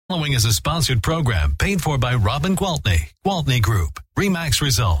Following is a sponsored program paid for by Robin Gwaltney, Gwaltney Group, RE/MAX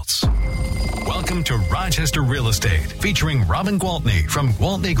Results. Welcome to Rochester Real Estate, featuring Robin Gwaltney from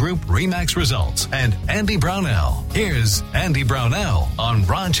Gwaltney Group, RE/MAX Results, and Andy Brownell. Here's Andy Brownell on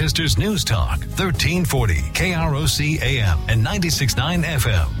Rochester's News Talk, 1340 KROC AM and 96.9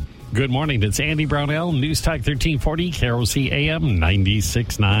 FM. Good morning. It's Andy Brownell, News Talk 1340 KROC AM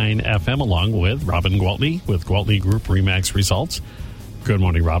 96.9 FM, along with Robin Gwaltney with Gwaltney Group, RE/MAX Results. Good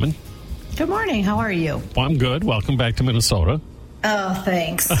morning, Robin. Good morning. How are you? Well, I'm good. Welcome back to Minnesota. Oh,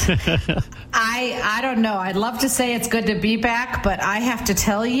 thanks. I don't know. I'd love to say it's good to be back, but I have to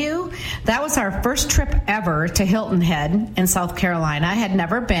tell you, that was our first trip ever to Hilton Head in South Carolina. I had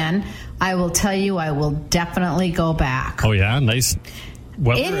never been. I will tell you, I will definitely go back. Oh, yeah? Nice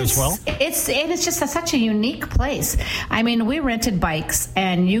weather as well? It's just such a unique place. I mean, we rented bikes,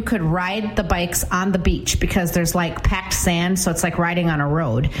 and you could ride the bikes on the beach because there's like packed sand, so it's like riding on a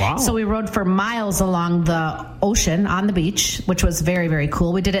road. Wow. So we rode for miles along the ocean on the beach, which was very, very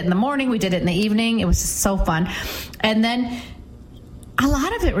cool. We did it in the morning. We did it in the evening. It was just so fun. And then a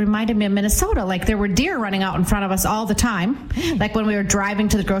lot of it reminded me of Minnesota. Like, there were deer running out in front of us all the time. Like, when we were driving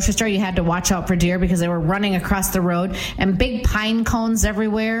to the grocery store, you had to watch out for deer because they were running across the road, and big pine cones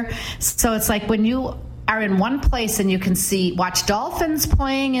everywhere. So it's like when you are in one place and you can watch dolphins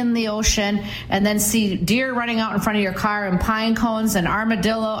playing in the ocean and then see deer running out in front of your car and pine cones and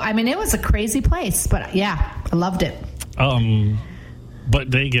armadillo. I mean, it was a crazy place, but yeah, I loved it. But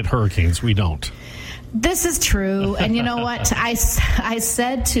they get hurricanes. We don't. This is true. And you know what? I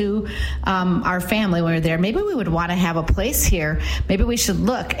said to our family when we were there, maybe we would want to have a place here. Maybe we should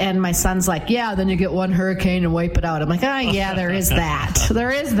look. And my son's like, yeah, then you get one hurricane and wipe it out. I'm like, oh, yeah, there is that.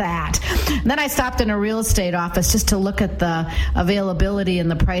 There is that. And then I stopped in a real estate office just to look at the availability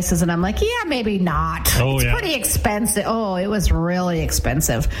and the prices. And I'm like, yeah, maybe not. It's pretty expensive. Oh, it was really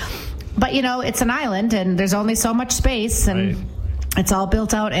expensive. But, you know, it's an island and there's only so much space and it's all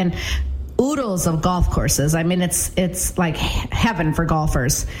built out. And oodles of golf courses. I mean, it's like heaven for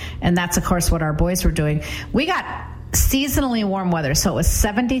golfers. And that's, of course, what our boys were doing. We got seasonally warm weather, so it was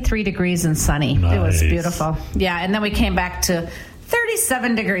 73 degrees and sunny. Nice. It was beautiful. Yeah, and then we came back to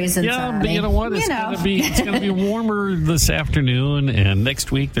 37 degrees and sunny. Yeah, but you know what? It's going to be warmer this afternoon, and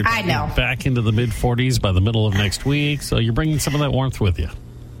next week they're going to be back into the mid-40s by the middle of next week. So you're bringing some of that warmth with you.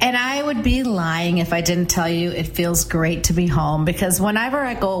 And I would be lying if I didn't tell you it feels great to be home, because whenever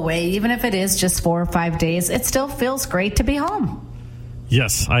I go away, even if it is just 4 or 5 days, it still feels great to be home.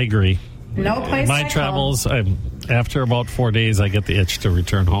 Yes, I agree. No place My like travels, after about 4 days, I get the itch to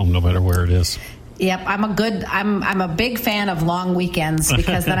return home no matter where it is. Yep, I'm a big fan of long weekends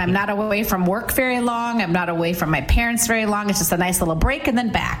because then I'm not away from work very long. I'm not away from my parents very long. It's just a nice little break and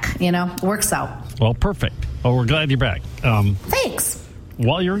then back, you know, works out. Well, perfect. Well, we're glad you're back. Thanks.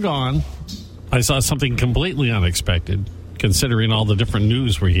 While you're gone, I saw something completely unexpected, considering all the different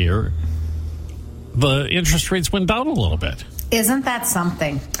news we hear. The interest rates went down a little bit. Isn't that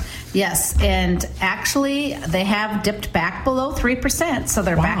something? Yes, and actually they have dipped back below 3%, so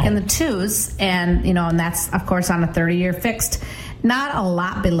they're back in the twos, and you know, and that's of course on a 30-year fixed. Not a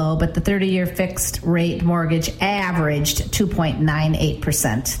lot below, but the 30-year fixed rate mortgage averaged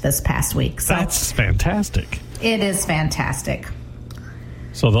 2.98% this past week. So that's fantastic. It is fantastic.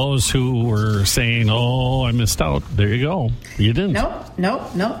 So those who were saying, oh, I missed out, there you go. You didn't.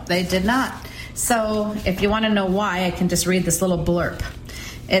 Nope, they did not. So if you want to know why, I can just read this little blurb.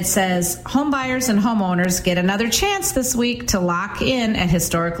 It says, home buyers and homeowners get another chance this week to lock in at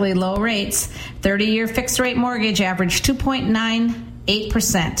historically low rates. 30-year fixed rate mortgage averaged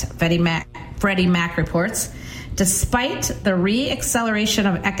 2.98%, Freddie Mac reports. Despite the re-acceleration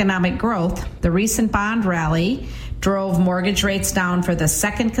of economic growth, the recent bond rally drove mortgage rates down for the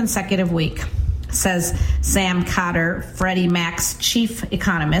second consecutive week, says Sam Cotter, Freddie Mac's chief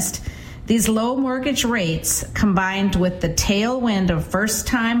economist. These low mortgage rates, combined with the tailwind of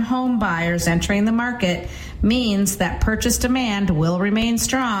first-time home buyers entering the market, means that purchase demand will remain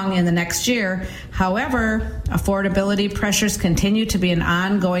strong in the next year. However, affordability pressures continue to be an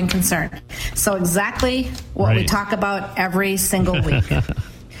ongoing concern. So exactly what we talk about every single week.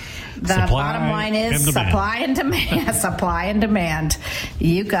 The bottom line is supply and demand. Supply and demand.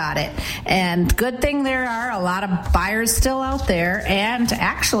 You got it. And good thing there are a lot of buyers still out there. And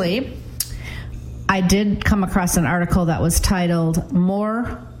actually, I did come across an article that was titled,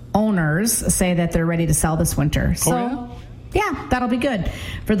 More Owners Say That They're Ready to Sell This Winter. So, yeah, that'll be good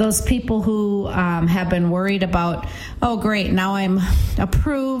for those people who have been worried about, oh, great, now I'm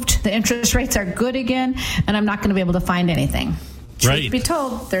approved, the interest rates are good again, and I'm not going to be able to find anything. Truth be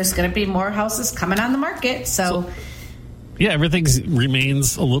told, there's going to be more houses coming on the market. So Yeah, everything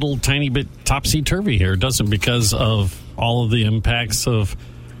remains a little tiny bit topsy-turvy here, doesn't, because of all of the impacts of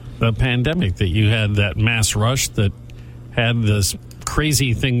the pandemic, that you had that mass rush that had this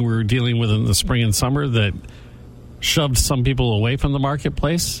crazy thing we were dealing with in the spring and summer that shoved some people away from the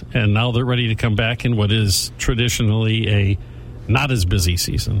marketplace, and now they're ready to come back in what is traditionally a not as busy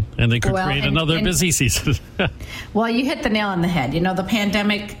season, and they could create another busy season. Well, you hit the nail on the head. You know, the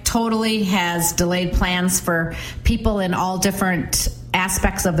pandemic totally has delayed plans for people in all different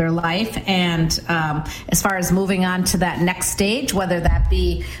aspects of their life, and as far as moving on to that next stage, whether that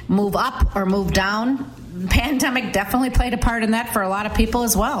be move up or move down, pandemic definitely played a part in that for a lot of people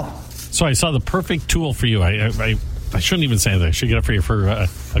as well. So I saw the perfect tool for you. I shouldn't even say that. I should get it for you for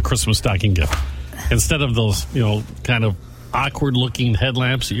a Christmas stocking gift. Instead of those, kind of awkward-looking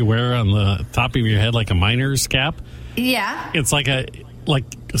headlamps that you wear on the top of your head like a miner's cap. Yeah. It's like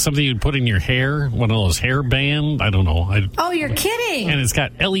something you'd put in your hair, one of those hair band. I don't know. Oh, you're kidding. And it's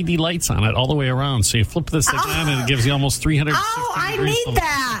got LED lights on it all the way around. So you flip this thing on and it gives you almost 360 I degrees. need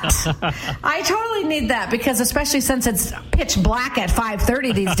that. I totally need that, because especially since it's pitch black at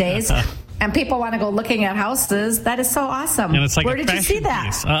 5:30 these days and people want to go looking at houses, that is so awesome. And it's like Where did you see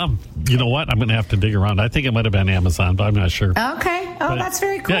that? You know what? I'm going to have to dig around. I think it might have been Amazon, but I'm not sure. Okay. Oh, that's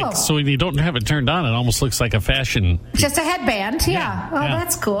very cool. Yeah, so when you don't have it turned on, it almost looks like a fashion. Just a headband, yeah. Oh, yeah.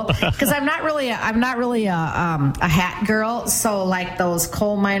 That's cool. Because I'm not really a hat girl. So like those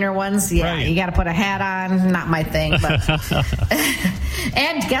coal miner ones, Right. You got to put a hat on. Not my thing. But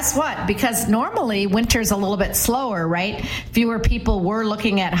and guess what? Because normally winter's a little bit slower, right? Fewer people were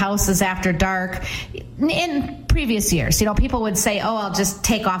looking at houses after dark in previous years. People would say, "Oh, I'll just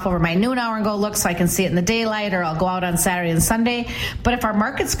take off over my noon hour and go look so I can see it in the daylight, or I'll go out on Saturday and Sunday." But if our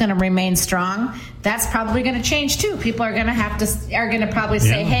market's going to remain strong, that's probably going to change too. People are going to probably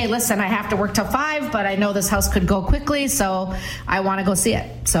say, "Hey, listen, I have to work till 5, but I know this house could go quickly, so I want to go see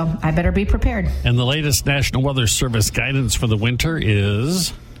it. So I better be prepared." And the latest National Weather Service guidance for the winter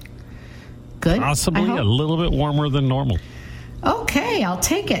is good. Possibly a little bit warmer than normal. Okay, I'll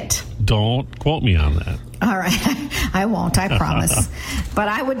take it. Don't quote me on that. All right, I won't. I promise. But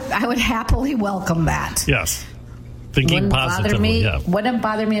I would happily welcome that. Yes. Thinking positively. Wouldn't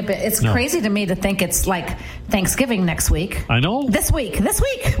bother me a bit. It's crazy to me to think it's like Thanksgiving next week. I know. This week,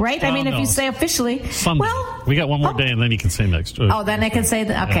 right? If you say officially. Sunday. Well, we got one more day, and then you can say next. Oh, then I can say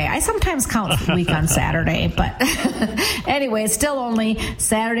that. Okay, I sometimes count the week on Saturday, but anyway, it's still only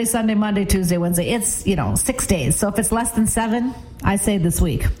Saturday, Sunday, Monday, Tuesday, Wednesday. It's 6 days. So if it's less than 7, I say this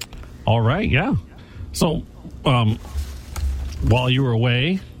week. All right, yeah. So while you were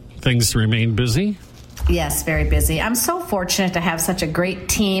away, things remained busy. Yes, very busy. I'm so fortunate to have such a great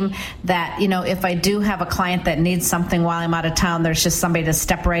team that, if I do have a client that needs something while I'm out of town, there's just somebody to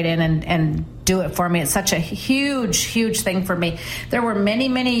step right in and do it for me. It's such a huge, huge thing for me. There were many,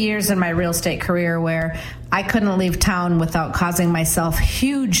 many years in my real estate career where I couldn't leave town without causing myself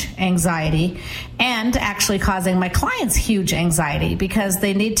huge anxiety and actually causing my clients huge anxiety, because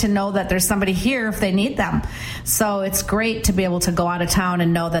they need to know that there's somebody here if they need them. So it's great to be able to go out of town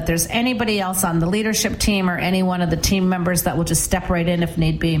and know that there's anybody else on the leadership team or any one of the team members that will just step right in if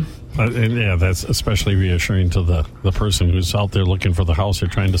need be. And yeah, that's especially reassuring to the person who's out there looking for the house or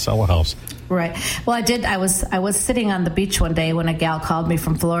trying to sell a house. Right. Well, I was sitting on the beach one day when a gal called me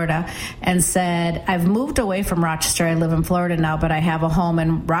from Florida and said, "I've moved away from Rochester. I live in Florida now, but I have a home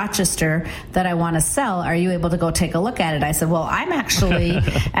in Rochester that I want to sell. Are you able to go take a look at it?" I said, "Well, I'm actually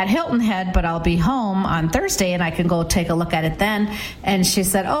at Hilton Head, but I'll be home on Thursday and I can go take a look at it then." And she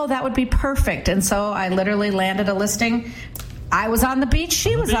said, "Oh, that would be perfect." And so I literally landed a listing. I was on the beach.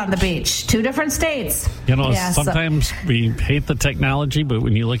 She was on the beach. 2 different states. Sometimes we hate the technology, but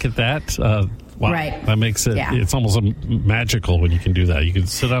when you look at that, wow, right. That makes it, it's almost magical when you can do that. You can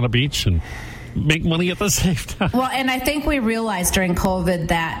sit on a beach and make money at the same time. Well, and I think we realized during COVID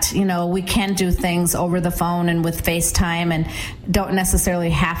that, we can do things over the phone and with FaceTime and don't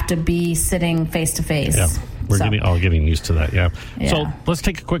necessarily have to be sitting face to face. Yeah. We're getting used to that, yeah. So let's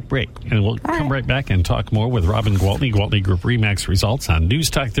take a quick break, and we'll come right back and talk more with Robin Gwaltney, Gwaltney Group RE/MAX results on News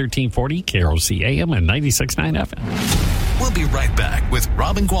Talk 1340, KROC AM and 96.9 FM. We'll be right back with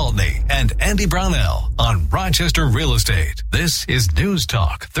Robin Gwaltney and Andy Brownell on Rochester Real Estate. This is News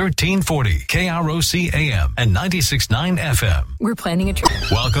Talk 1340, KROC AM and 96.9 FM. We're planning a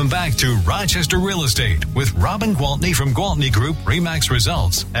trip. Welcome back to Rochester Real Estate with Robin Gwaltney from Gwaltney Group RE/MAX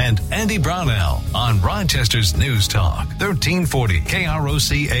results and Andy Brownell on Rochester's News Talk 1340,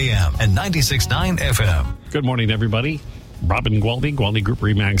 KROC AM and 96.9 FM. Good morning, everybody. Robin Gwaltney, Gwaltney Group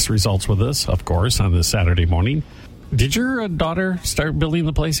RE/MAX results with us, of course, on this Saturday morning. Did your daughter start building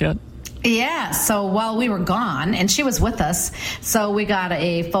the place yet? Yeah, so while we were gone, and she was with us, so we got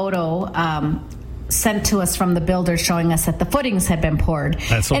a photo sent to us from the builder showing us that the footings had been poured.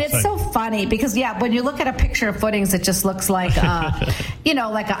 That's so and it's so funny because, when you look at a picture of footings, it just looks like,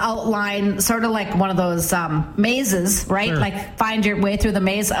 like an outline, sort of like one of those mazes, right? Sure. Like find your way through the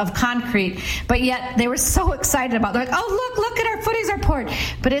maze of concrete. But yet they were so excited about it. They're like, oh, look at our footings are poured.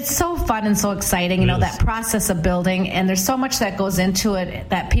 But it's so fun and so exciting, that process of building. And there's so much that goes into it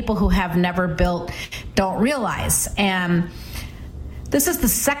that people who have never built don't realize. And this is the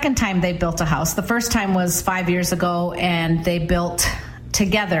second time they built a house. The first time was 5 years ago, and they built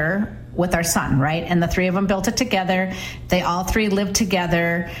together with our son, right? And the three of them built it together. They all three lived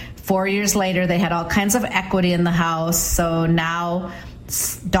together. 4 years later, they had all kinds of equity in the house. So now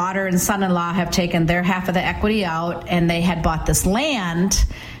daughter and son-in-law have taken their half of the equity out, and they had bought this land.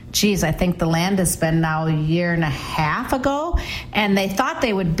 Geez, I think the land has been now a year and a half ago, and they thought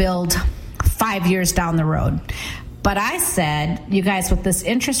they would build 5 years down the road. But I said, you guys, with this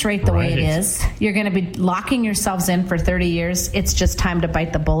interest rate the way it is, you're going to be locking yourselves in for 30 years. It's just time to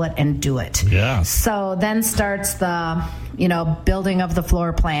bite the bullet and do it. Yeah. So then starts the, building of the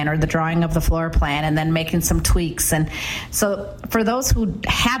floor plan or the drawing of the floor plan, and then making some tweaks. And so for those who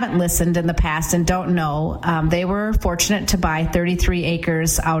haven't listened in the past and don't know, they were fortunate to buy 33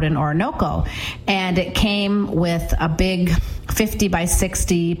 acres out in Orinoco. And it came with a big 50 by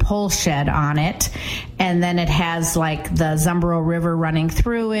 60 pole shed on it. And then it has like the Zumbro River running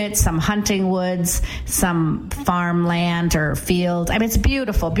through it, some hunting woods, some farmland or field. I mean, it's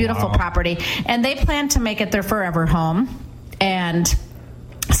beautiful, beautiful property. And they plan to make it their forever home. And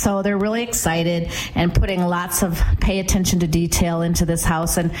so they're really excited and putting lots of pay attention to detail into this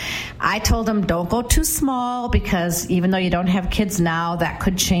house. And I told them, don't go too small, because even though you don't have kids now, that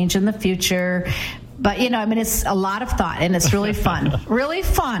could change in the future. But, it's a lot of thought, and it's really fun. Really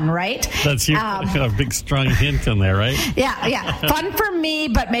fun, right? That's a big, strong hint in there, right? Yeah. Fun for me,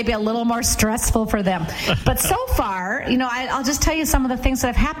 but maybe a little more stressful for them. But so far, I'll just tell you some of the things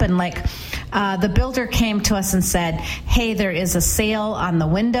that have happened. Like the builder came to us and said, hey, there is a sale on the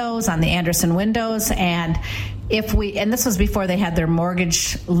windows, on the Andersen windows, and and this was before they had their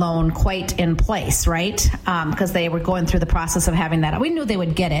mortgage loan quite in place, right? Because they were going through the process of having that. We knew they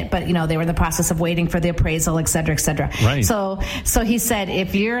would get it, but they were in the process of waiting for the appraisal, et cetera, et cetera. Right. So he said,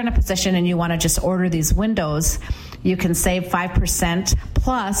 if you're in a position and you want to just order these windows, you can save 5%.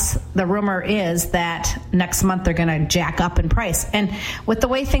 Plus, the rumor is that next month they're going to jack up in price. And with the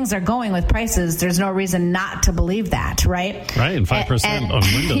way things are going with prices, there's no reason not to believe that, right? Right, and 5% on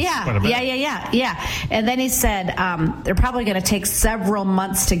windows. Yeah. And then he said they're probably going to take several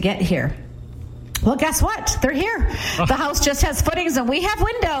months to get here. Well, guess what? They're here. The house just has footings and we have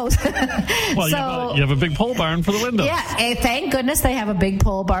windows. Well, you have a big pole barn for the windows. Yeah, thank goodness they have a big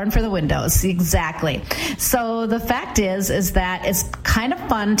pole barn for the windows. Exactly. So the fact is that it's kind of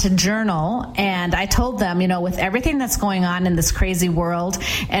fun to journal. And I told them, with everything that's going on in this crazy world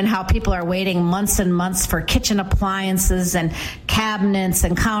and how people are waiting months and months for kitchen appliances and cabinets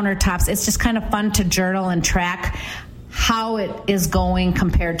and countertops, it's just kind of fun to journal and track how it is going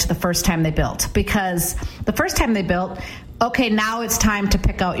compared to the first time they built. Because the first time they built, okay, now it's time to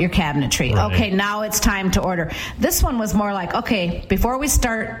pick out your cabinetry. Right. Okay, now it's time to order. This one was more like, okay, before we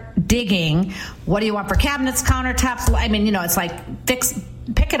start digging, what do you want for cabinets, countertops? I mean, it's like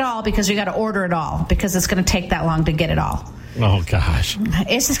pick it all, because you got to order it all, because it's going to take that long to get it all. Oh, gosh.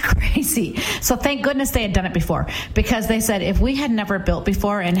 It's just crazy. So thank goodness they had done it before, because they said if we had never built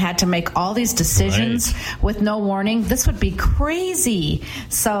before and had to make all these decisions with no warning, this would be crazy.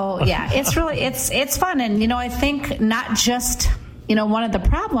 So, yeah, it's really, it's fun. And, I think not just, one of the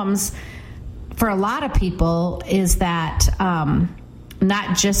problems for a lot of people is that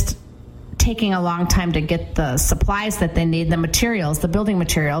not just taking a long time to get the supplies that they need, the materials, the building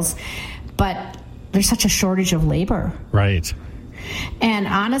materials, but there's such a shortage of labor. Right. And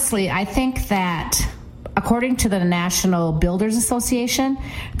honestly, I think that according to the National Builders Association,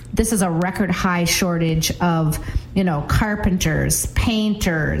 this is a record high shortage of, carpenters,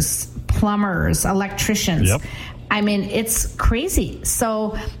 painters, plumbers, electricians. Yep. I mean, it's crazy.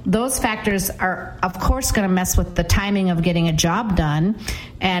 So those factors are, of course, going to mess with the timing of getting a job done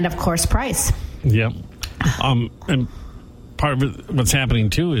and, of course, price. Yep. And part of it, what's happening,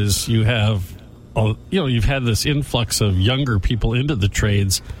 too, is you have you've had this influx of younger people into the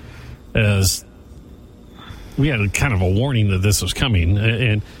trades, as we had kind of a warning that this was coming.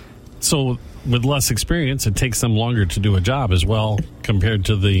 And so with less experience, it takes them longer to do a job as well compared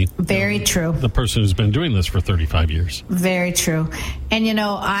to the true. The person who's been doing this for 35 years. Very true. And,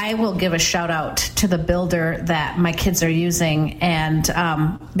 I will give a shout out to the builder that my kids are using. And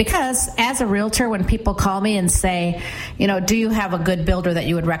because as a realtor, when people call me and say, do you have a good builder that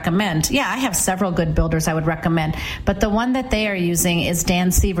you would recommend? Yeah, I have several good builders I would recommend. But the one that they are using is Dan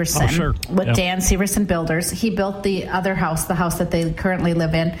Severson. Oh, sure. With Dan Severson Builders. He built the other house, the house that they currently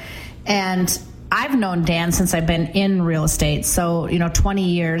live in. And I've known Dan since I've been in real estate, so 20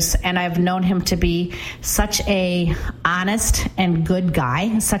 years, and I've known him to be such a honest and good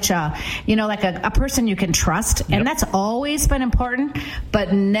guy, such a like a person you can trust, and that's always been important,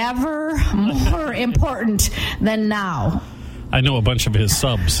 but never more important than now. I know a bunch of his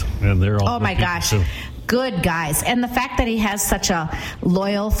subs, and they're all oh my gosh. Too. Good guys. And the fact that he has such a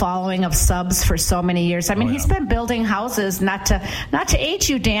loyal following of subs for so many years. I mean, he's been building houses, not to age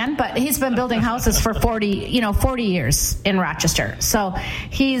you, Dan, but he's been building houses for 40 years in Rochester. So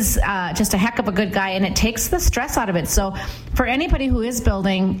he's just a heck of a good guy, and it takes the stress out of it. So for anybody who is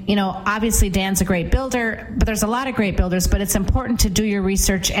building, obviously Dan's a great builder, but there's a lot of great builders, but it's important to do your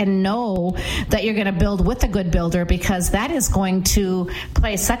research and know that you're going to build with a good builder, because that is going to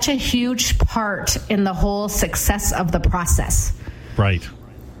play such a huge part in the whole success of the process. Right.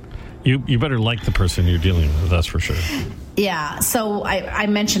 You better like the person you're dealing with, that's for sure. Yeah. So I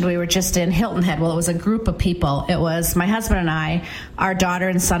mentioned we were just in Hilton Head. Well, it was a group of people. It was my husband and I, our daughter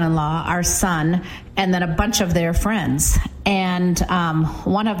and son-in-law, our son, and then a bunch of their friends. And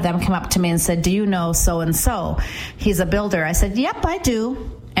one of them came up to me and said, "Do you know so-and-so? He's a builder." I said, "Yep, I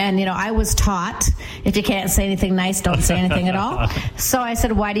do." And, I was taught, if you can't say anything nice, don't say anything at all. So I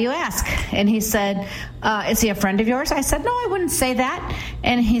said, "Why do you ask?" And he said, "Is he a friend of yours?" I said, "No, I wouldn't say that."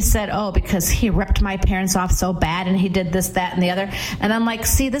 And he said, "Oh, because he ripped my parents off so bad, and he did this, that, and the other." And I'm like,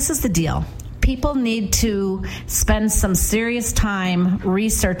 see, this is the deal. People need to spend some serious time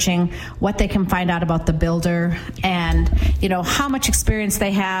researching what they can find out about the builder and, how much experience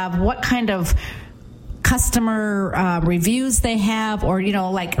they have, what kind of customer reviews they have, or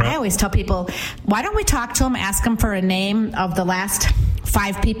I always tell people, why don't we talk to him, ask him for a name of the last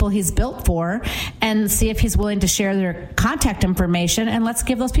 5 people he's built for, and see if he's willing to share their contact information, and let's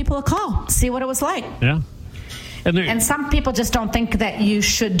give those people a call, see what it was like. Yeah. And some people just don't think that you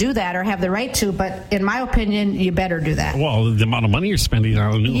should do that or have the right to, but in my opinion, you better do that. Well, the amount of money you're spending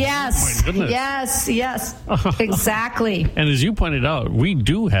on a new yes, home, my goodness. Yes, exactly. And as you pointed out, we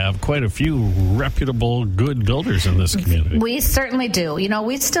do have quite a few reputable, good builders in this community. We certainly do.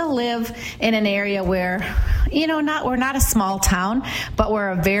 We still live in an area where, we're not a small town, but we're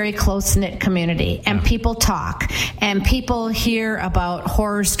a very close-knit community, and people talk, and people hear about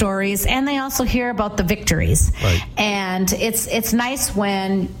horror stories, and they also hear about the victories. Right. And it's nice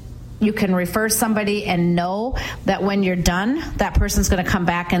when you can refer somebody and know that when you're done, that person's going to come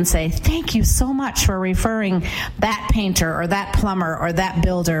back and say, "Thank you so much for referring that painter or that plumber or that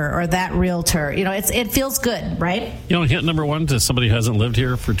builder or that realtor." It feels good, right? Hint number 1 to somebody who hasn't lived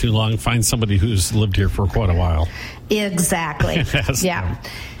here for too long, find somebody who's lived here for quite a while. Exactly. Yes. Yeah.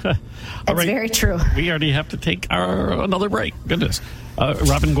 That's right. Very true. We already have to take another break. Goodness.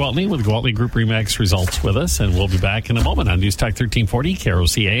 Robin Gwaltney with Gwaltney Group RE/MAX Results with us, and we'll be back in a moment on News Talk 1340,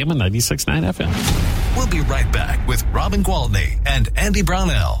 KROC AM and 96.9 FM. We'll be right back with Robin Gwaltney and Andy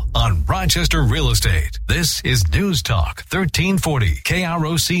Brownell on Rochester Real Estate. This is News Talk 1340,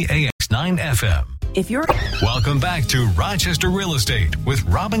 KROC AM 9 FM. Welcome back to Rochester Real Estate with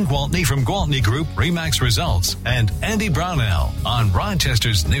Robin Gwaltney from Gwaltney Group RE/MAX Results and Andy Brownell on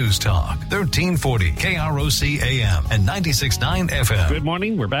Rochester's News Talk 1340 KROC AM and 96.9 FM. Good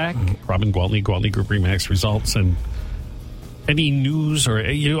morning. We're back. Robin Gwaltney, Gwaltney Group RE/MAX Results. And any news, or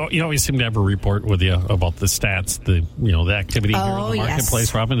you always seem to have a report with you about the stats, the activity here in the marketplace.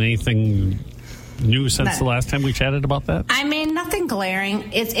 Yes. Robin, anything new since the last time we chatted about that? I mean, nothing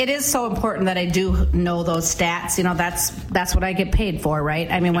glaring. It is so important that I do know those stats. That's what I get paid for, right?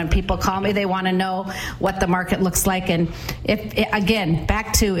 I mean, when people call me, they want to know what the market looks like. And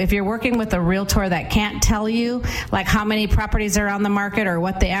if you're working with a realtor that can't tell you like how many properties are on the market or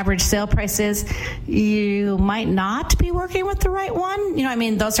what the average sale price is, you might not be working with the right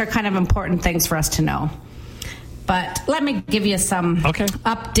one. Those are kind of important things for us to know. But let me give you some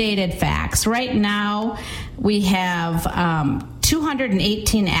updated facts. Right now, we have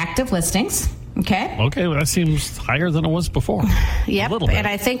 218 active listings. Okay. Okay, well, that seems higher than it was before. Yep. And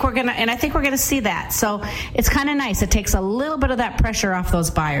I think we're gonna see that. So it's kind of nice. It takes a little bit of that pressure off those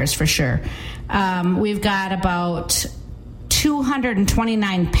buyers for sure. We've got about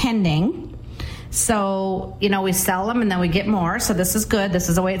 229 pending. So, we sell them and then we get more. So this is good. This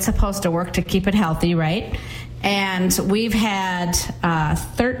is the way it's supposed to work to keep it healthy, right? And we've had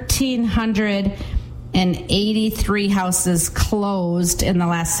 1,383 houses closed in the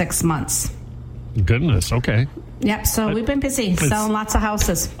last 6 months. Goodness, okay. Yep, so we've been busy selling lots of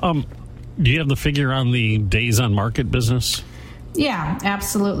houses. Do you have the figure on the days on market business? Yeah,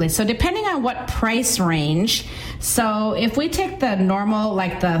 absolutely. So depending on what price range, so if we take the normal,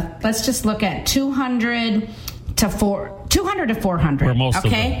 let's just look at 200 to 400. Where most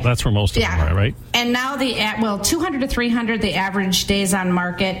of them, that's where most of them are, right? And now 200 to 300, the average days on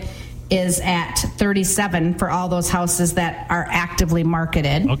market is at 37 for all those houses that are actively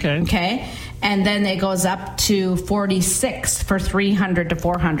marketed. Okay. And then it goes up to 46 for 300 to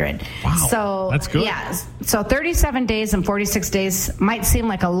 400. Wow. So that's good. Yeah. So 37 days and 46 days might seem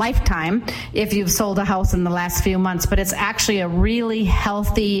like a lifetime if you've sold a house in the last few months, but it's actually a really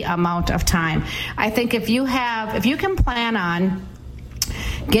healthy amount of time. I think if you can plan on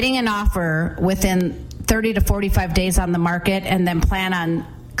getting an offer within 30 to 45 days on the market and then plan on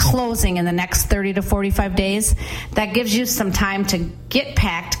closing in the next 30 to 45 days, that gives you some time to get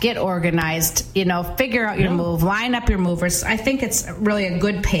packed, get organized, figure out your move, line up your movers. I think it's really a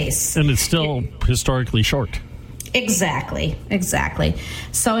good pace. And it's still historically short. Exactly.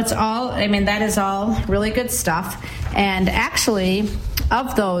 So it's all, that is all really good stuff. And actually,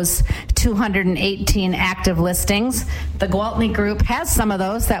 of those 218 active listings, the Gwaltney Group has some of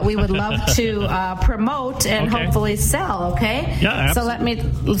those that we would love to promote and hopefully sell, okay? Yeah,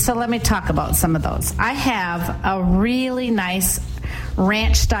 absolutely. So let me talk about some of those. I have a really nice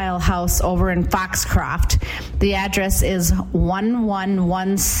ranch-style house over in Foxcroft. The address is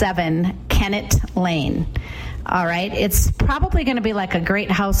 1117 Kennett Lane. All right, it's probably going to be like a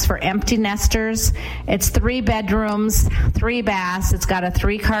great house for empty nesters. It's 3 bedrooms, 3 baths. It's got a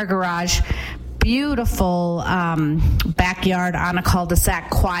 3-car garage, beautiful backyard on a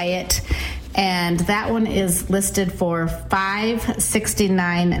cul-de-sac, quiet. And that one is listed for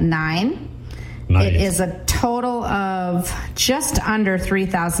 $569,900. Nice. It is a total of just under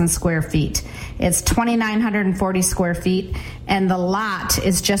 3,000 square feet. It's 2,940 square feet, and the lot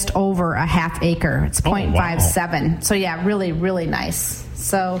is just over a half acre. It's 0.57. Wow. So yeah, really, really nice.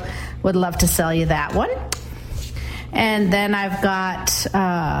 So would love to sell you that one. And then I've got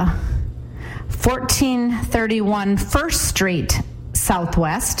 1431 First Street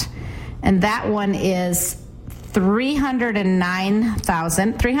Southwest, and that one is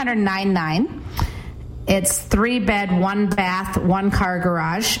 $309,900. It's 3-bed, 1-bath, 1-car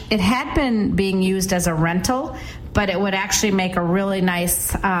garage. It had been being used as a rental, but it would actually make a really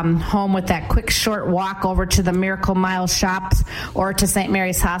nice home with that quick short walk over to the Miracle Mile shops or to St.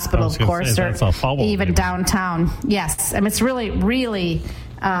 Mary's Hospital, of course, or even downtown. Yes, it's really, really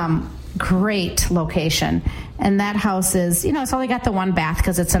great location. And that house is, it's only got the 1 bath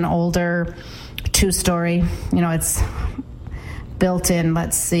because it's an older 2-story. It's built in,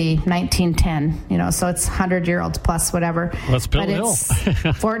 1910, so it's 100-year-olds plus whatever. Let's build it. It's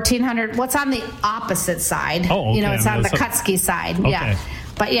 1,400. What's on the opposite side? Oh, okay. It's on the Kutsky side. Okay. Yeah.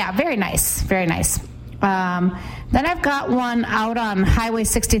 But yeah, very nice. Very nice. Then I've got one out on Highway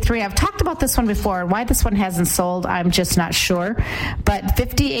 63. I've talked about this one before. Why this one hasn't sold, I'm just not sure. But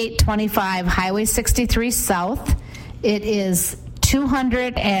 5825 Highway 63 South. It is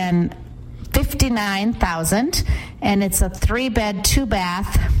 $259,000, and it's a 3-bed,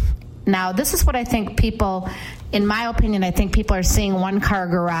 2-bath. Now, this is what I think people, in my opinion, I think people are seeing 1-car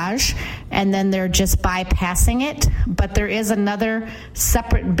garage, and then they're just bypassing it. But there is another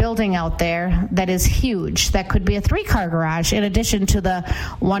separate building out there that is huge. That could be a 3-car garage in addition to the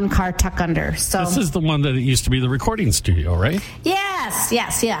 1-car tuck under. So this is the one that it used to be the recording studio, right? Yes.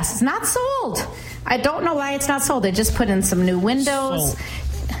 It's not sold. I don't know why it's not sold. They just put in some new windows.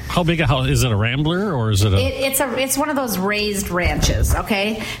 How big a house? Is it a rambler or is it It's one of those raised ranches,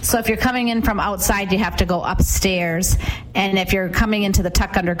 okay? So if you're coming in from outside, you have to go upstairs. And if you're coming into the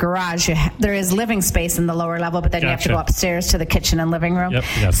tuck under garage, there is living space in the lower level, but then you have to go upstairs to the kitchen and living room.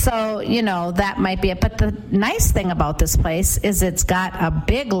 Yep. So, that might be it. But the nice thing about this place is it's got a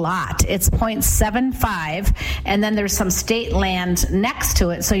big lot. It's 0.75, and then there's some state land next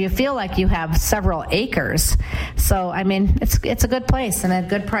to it. So you feel like you have several acres. So, it's a good place and a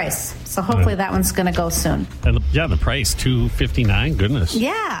good price. So hopefully that one's going to go soon. And the price, $259. Goodness.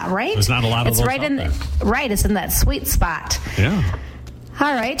 Yeah, right. There's not a lot of those out there. Right, it's in that sweet spot. Yeah.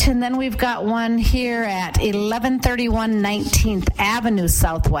 All right, and then we've got one here at 1131 19th Avenue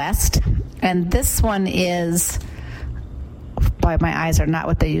Southwest, and this one is Boy, my eyes are not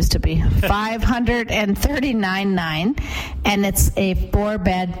what they used to be. $539,900, and it's a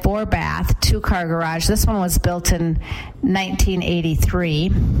 4-bed, 4-bath, 2-car garage. This one was built in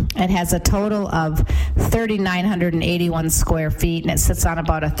 1983. It has a total of 3,981 square feet, and it sits on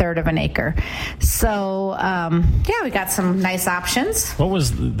about a third of an acre. So, we got some nice options. What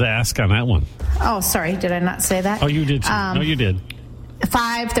was the ask on that one? Oh, sorry, did I not say that? Oh, you did. No, you did.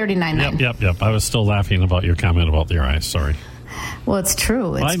 $539,900. Yep. I was still laughing about your comment about your eyes. Sorry. Well, it's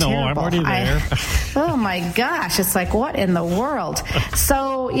true. It's I know. terrible. I'm already there. Oh my gosh! It's like, what in the world?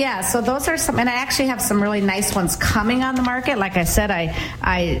 So those are some, and I actually have some really nice ones coming on the market. Like I said, I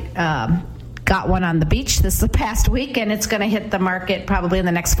got one on the beach this past week, and it's going to hit the market probably in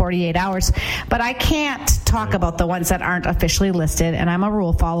the next 48 hours. But I can't talk about the ones that aren't officially listed, and I'm a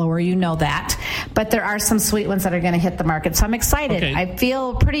rule follower, you know that. But there are some sweet ones that are going to hit the market, so I'm excited. Okay. I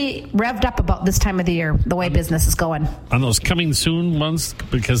feel pretty revved up about this time of the year, the way business is going. On those coming soon ones,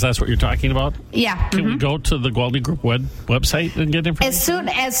 because that's what you're talking about? Yeah. Can we go to the Gwaltney Group website and get information?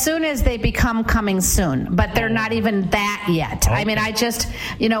 As soon as they become coming soon, but they're not even that yet. Okay. I mean, I just,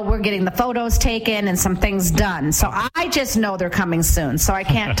 we're getting the photos taken and some things done. So I just know they're coming soon. So I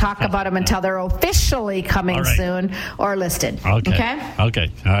can't talk about them until they're officially coming soon or listed. Okay. I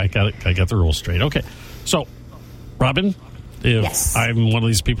got the rules straight. Okay. So, Robin, if I'm one of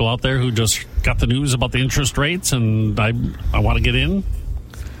these people out there who just got the news about the interest rates and I want to get in,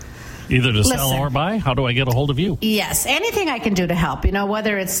 either to sell or buy, how do I get a hold of you? Yes, anything I can do to help,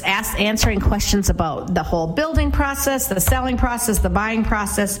 whether it's answering questions about the whole building process, the selling process, the buying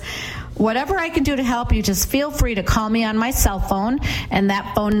process, whatever I can do to help you, just feel free to call me on my cell phone, and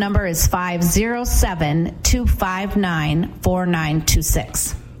that phone number is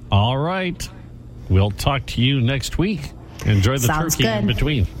 507-259-4926. All right. We'll talk to you next week. Enjoy the turkey in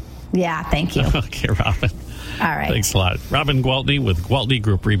between. Yeah, thank you. Okay, Robin. All right. Thanks a lot. Robin Gwaltney with Gwaltney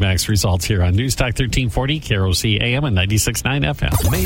Group RE/MAX Results here on News Talk 1340, KROC AM and 96.9 FM.